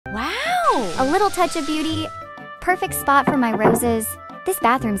no! A little touch of beauty. Perfect spot for my roses. This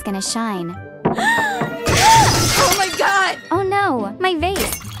bathroom's gonna shine. Oh my god! Oh no, my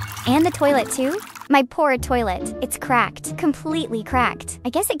vase. And the toilet too? My poor toilet. It's cracked. Completely cracked. I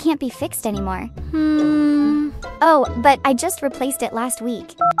guess it can't be fixed anymore. Oh, but I just replaced it last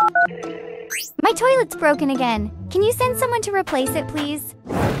week. My toilet's broken again. Can you send someone to replace it, please?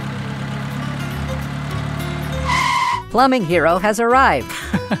 Plumbing Hero has arrived.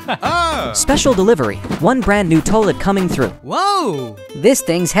 Oh! Special delivery. One brand new toilet coming through. Whoa! This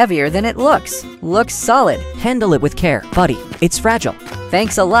thing's heavier than it looks. Looks solid. Handle it with care, buddy. It's fragile.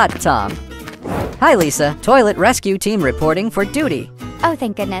 Thanks a lot, Tom. Hi, Lisa. Toilet rescue team reporting for duty. Oh,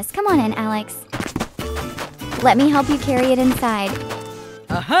 thank goodness. Come on in, Alex. Let me help you carry it inside.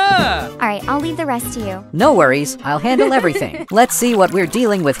 Aha! All right, I'll leave the rest to you. No worries. I'll handle everything. Let's see what we're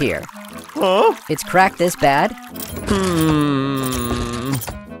dealing with here. Huh? It's cracked this bad?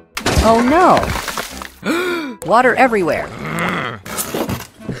 Oh no! Water everywhere.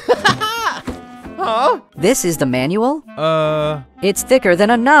 Huh? This is the manual? It's thicker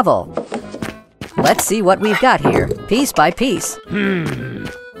than a novel. Let's see what we've got here, piece by piece.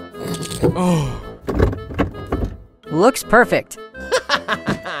 Oh. Looks perfect.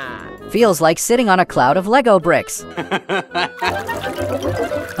 Feels like sitting on a cloud of Lego bricks.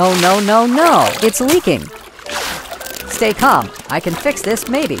 Oh no, no, no! It's leaking! Stay calm. I can fix this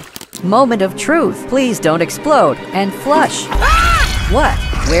maybe. Moment of truth. Please don't explode. And flush. What?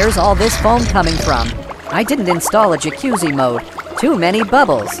 Where's all this foam coming from? I didn't install a jacuzzi mode. Too many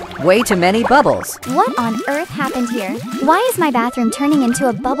bubbles. Way too many bubbles. What on earth happened here? Why is my bathroom turning into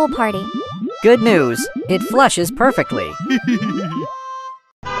a bubble party? Good news. It flushes perfectly.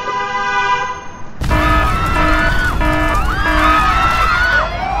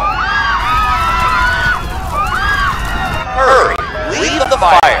 Hurry! Leave the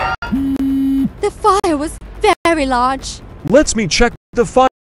fire! The fire was very large. Let's me check the fire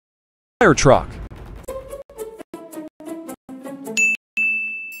truck.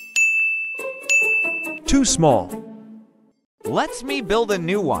 Too small. Let's me build a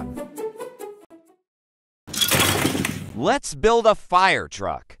new one. Let's build a fire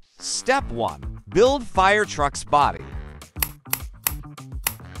truck. Step 1. Build fire truck's body.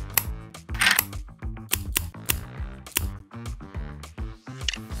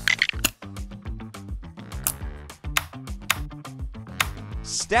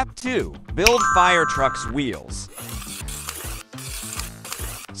 Step 2. Build fire truck's wheels.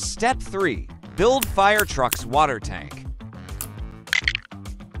 Step 3. Build fire truck's water tank.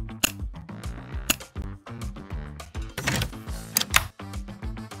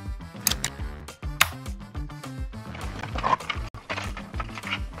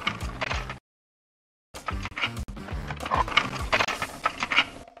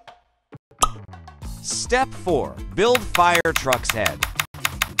 Step 4. Build fire truck's head.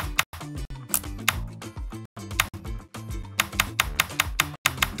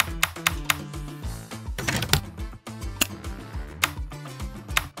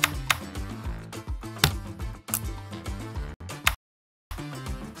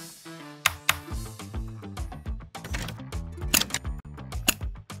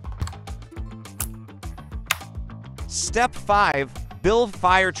 Step 5. Build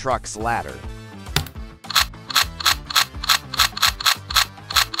fire truck's ladder.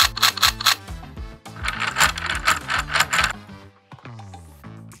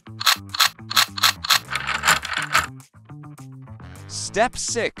 Step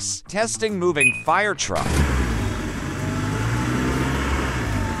 6. Testing moving fire truck.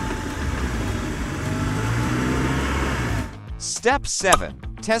 Step 7.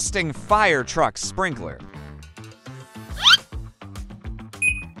 Testing fire truck sprinkler.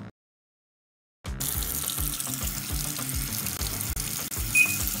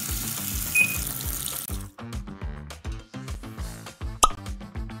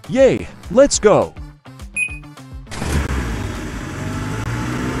 Yay, let's go.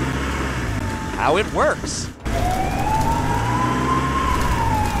 How it works.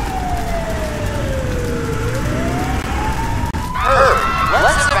 Hurry,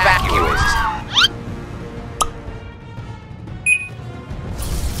 let's evacuate.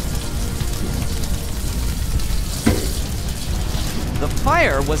 The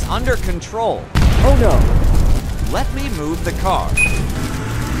fire was under control. Oh no. Let me move the car.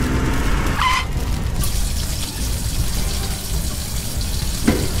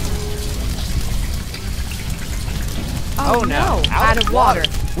 Oh no, out of water.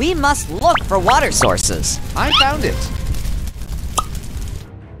 We must look for water sources. I found it.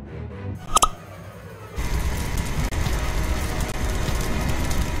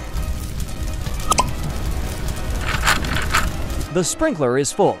 The sprinkler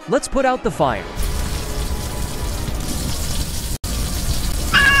is full. Let's put out the fire.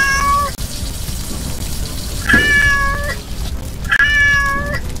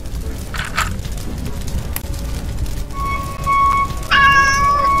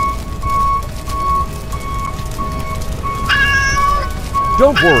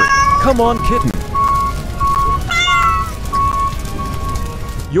 Don't worry. Come on, kitten.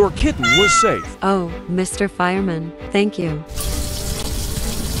 Your kitten was safe. Oh, Mr. Fireman, thank you.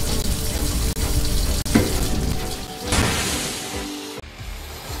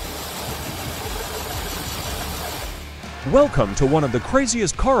 Welcome to one of the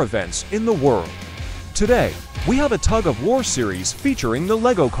craziest car events in the world. Today, we have a tug-of-war series featuring the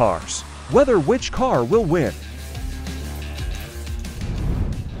Lego cars. Whether which car will win.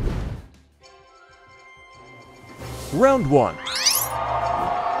 Round 1.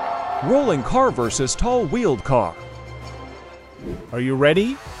 Rolling car versus tall-wheeled car. Are you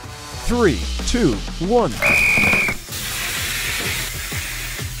ready? 3, 2, 1.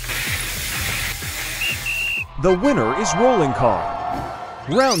 The winner is rolling car.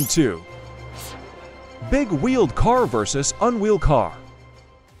 Round 2. Big wheeled car versus unwheeled car.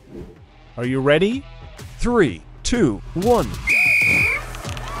 Are you ready? 3, 2, 1.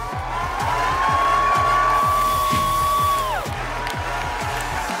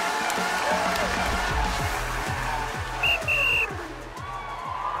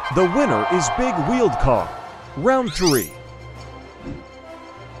 The winner is big wheeled car. Round 3.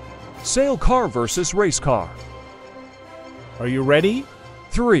 Sail car versus race car. Are you ready?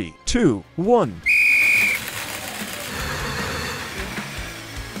 3, 2, 1.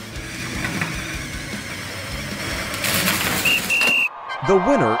 The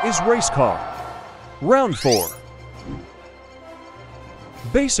winner is race car. Round 4.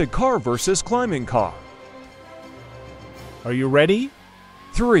 Basic car versus climbing car. Are you ready?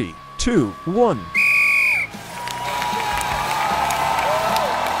 3, 2, 1.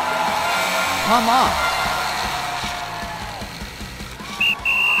 Come on.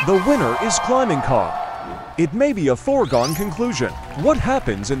 The winner is climbing car. It may be a foregone conclusion. What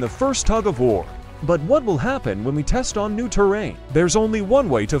happens in the first tug of war? But what will happen when we test on new terrain? There's only one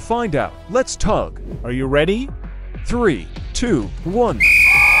way to find out. Let's tug. Are you ready? 3, 2, 1.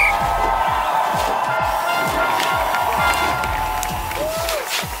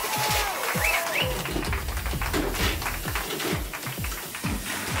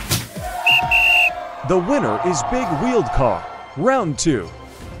 The winner is big wheeled car. Round 2.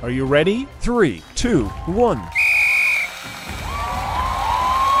 Are you ready? 3, 2, 1.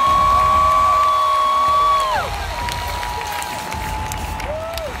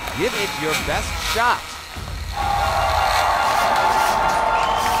 Give it your best shot.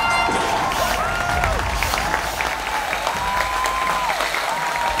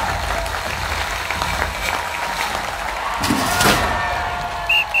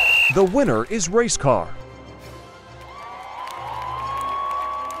 The winner is race car.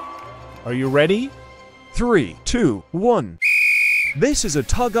 Are you ready? 3, 2, 1. This is a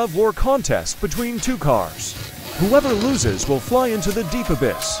tug-of-war contest between two cars. Whoever loses will fly into the deep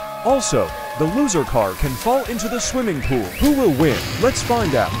abyss. Also, the loser car can fall into the swimming pool. Who will win? Let's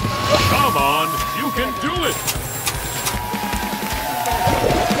find out. Come on, you can do it!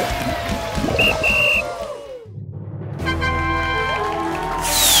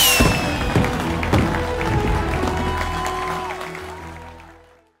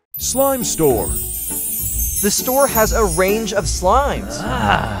 Slime store. The store has a range of slimes.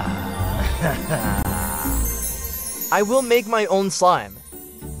 I will make my own slime.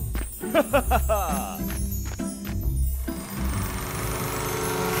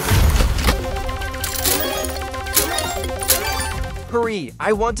 Hurry,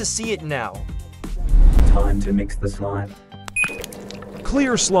 I want to see it now. Time to mix the slime.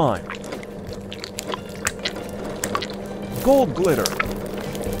 Clear slime. Gold glitter.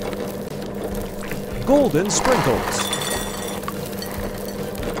 Golden sprinkles.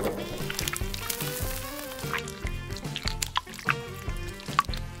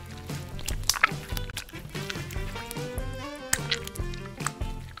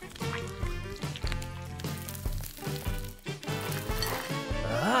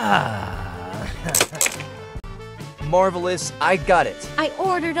 Marvelous, I got it. I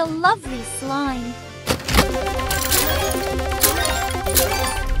ordered a lovely slime.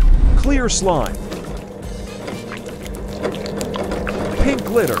 Clear slime. Pink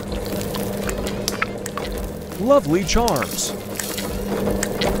glitter. Lovely charms.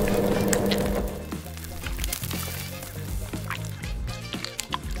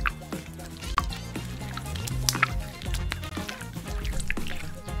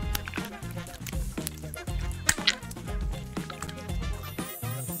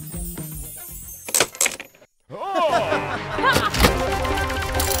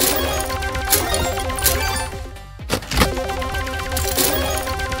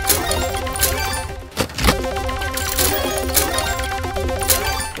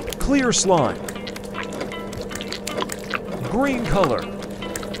 Clear slime. Green color.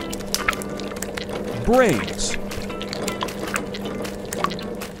 Brains.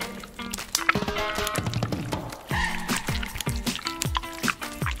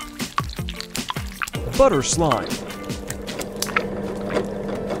 Butter slime.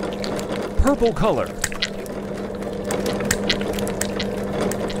 Purple color.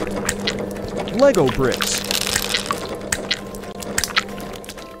 Lego bricks.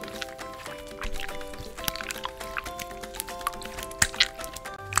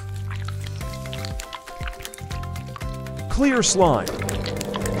 Clear slime.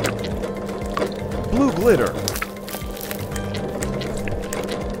 Blue glitter.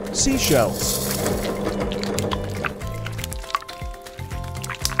 Seashells.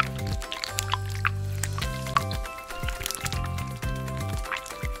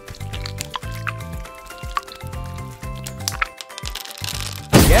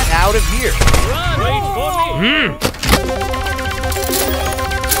 Get out of here! Wait for me!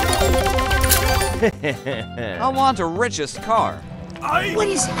 I want a richest car. What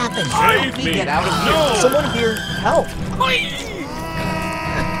is happening? Save me me! get out of here. No! Someone here, help!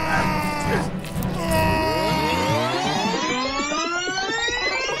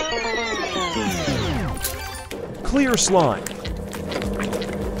 Clear slime.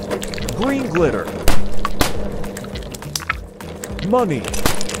 Green glitter. Money.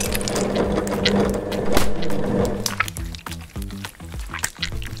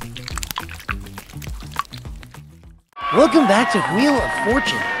 Welcome back to Wheel of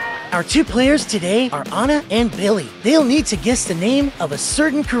Fortune. Our two players today are Anna and Billy. They'll need to guess the name of a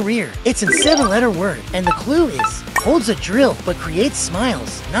certain career. It's a 7-letter word, and the clue is holds a drill but creates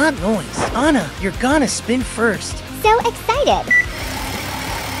smiles, not noise. Anna, you're gonna spin first. So excited.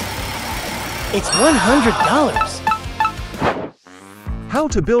 It's $100. How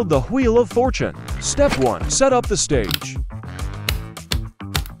to build the Wheel of Fortune. Step 1. Set up the stage.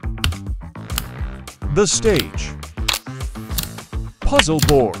 The stage. Puzzle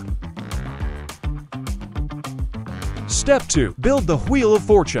board. Step 2. Build the Wheel of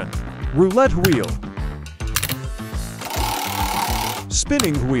Fortune. Roulette wheel.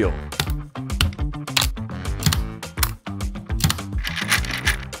 Spinning wheel.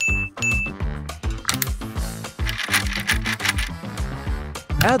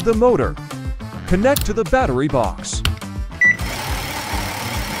 Add the motor. Connect to the battery box.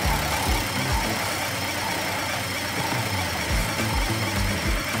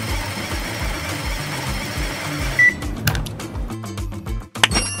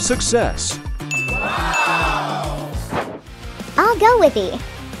 Success. I'll go with thee.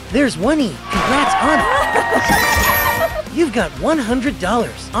 There's one E. Congrats, Anna. You've got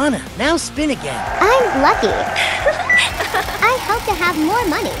 $100. Anna, now spin again. I'm lucky. I hope to have more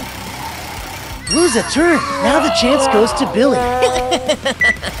money. Lose a turn. Now the chance goes to Billy.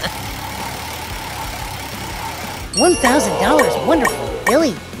 $1,000. Wonderful.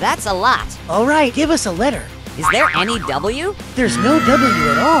 Billy, that's a lot. All right, give us a letter. Is there any W? There's no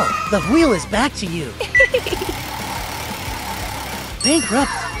W at all. The wheel is back to you. Bankrupt.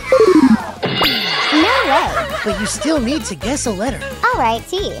 No way. But you still need to guess a letter. All right,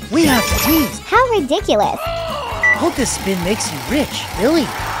 T. We have to tease. How ridiculous. Hope this spin makes you rich. Billy,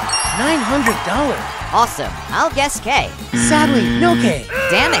 $900. Awesome. I'll guess K. Sadly, no K.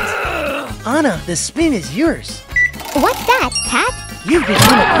 Damn it. Anna, the spin is yours. What's that, Pat? You've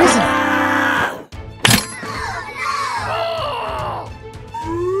become a prisoner.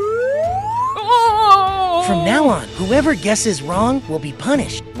 From now on, whoever guesses wrong will be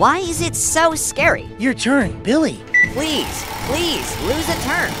punished. Why is it so scary? Your turn, Billy. Please, lose a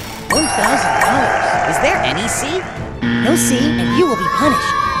turn. $1,000. Is there any C? No C, and you will be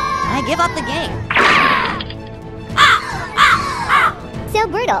punished. I give up the game. So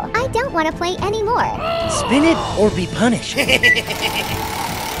brutal. I don't want to play anymore. Spin it or be punished.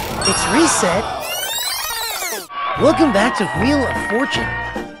 It's reset. Welcome back to Wheel of Fortune.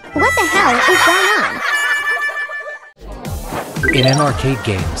 What the hell is going on? In an arcade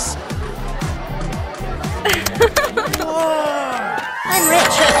games. I'm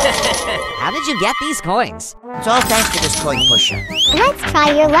rich. How did you get these coins? It's all thanks to this coin pusher. Let's try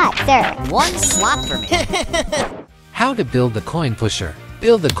your luck, sir. One slot for me. How to build the coin pusher.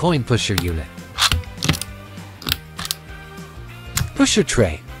 Build the coin pusher unit. Pusher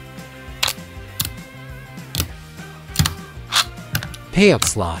tray. Payout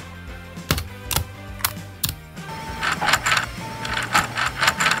slot.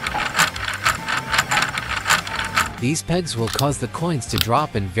 These pegs will cause the coins to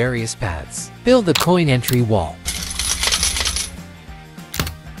drop in various paths. Build the coin entry wall.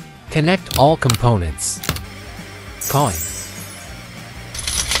 Connect all components. Coin.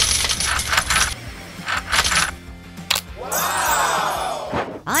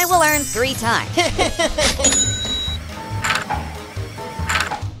 I will earn 3 times.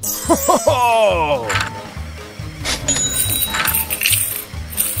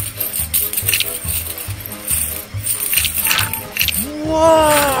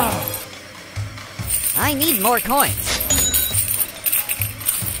 Wow! I need more coins.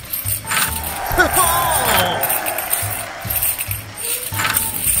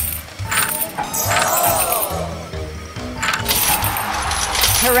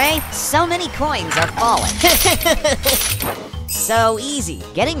 Hooray! So many coins are falling. So easy.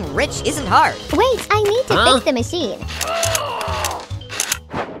 Getting rich isn't hard. Wait, I need to fix the machine.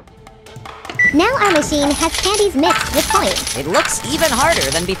 Now our machine has candies mixed with coins. It looks even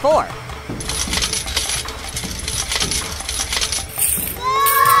harder than before.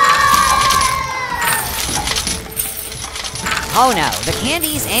 Oh no, the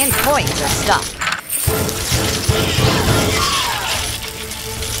candies and coins are stuck.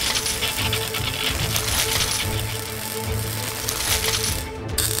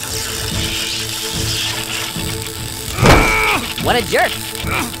 What a jerk!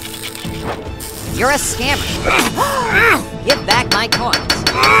 You're a scammer. Give back my coins.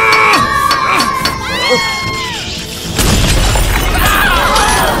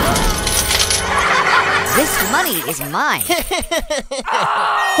 This money is mine.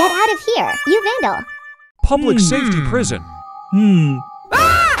 Get out of here, you vandal. Public safety prison. Hmm.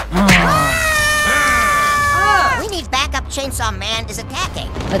 We need backup. Chainsaw Man is attacking.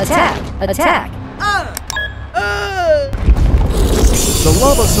 Attack! Attack! The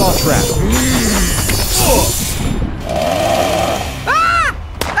lava saw trap.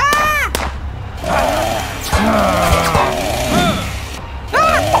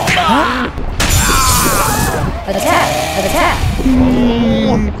 Attack! Attack!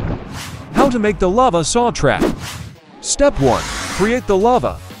 How to make the lava saw trap. Step 1. Create the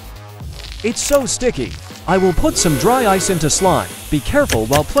lava. It's so sticky. I will put some dry ice into slime. Be careful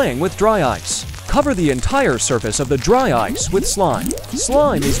while playing with dry ice. Cover the entire surface of the dry ice with slime.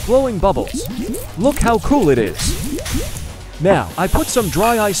 Slime is blowing bubbles. Look how cool it is. Now, I put some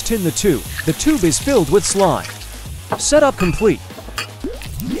dry ice in the tube. The tube is filled with slime. Setup complete.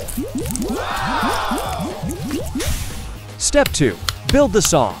 Step 2. Build the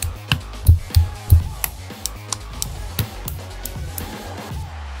saw.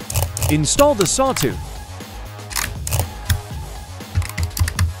 Install the sawtooth.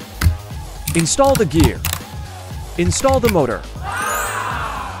 Install the gear. Install the motor.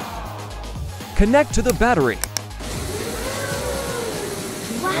 Connect to the battery.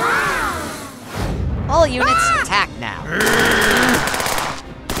 All units attack now.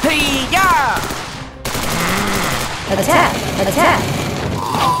 Hey-ya! Attack! Attack!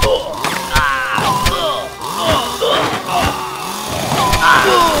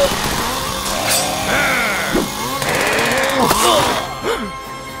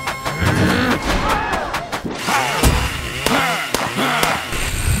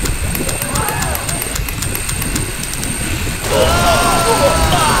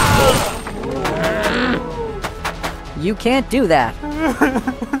 You can't do that.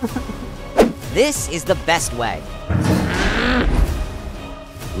 This is the best way.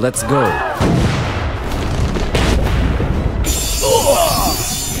 Let's go.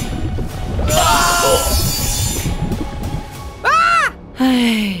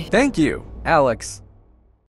 Thank you, Alex.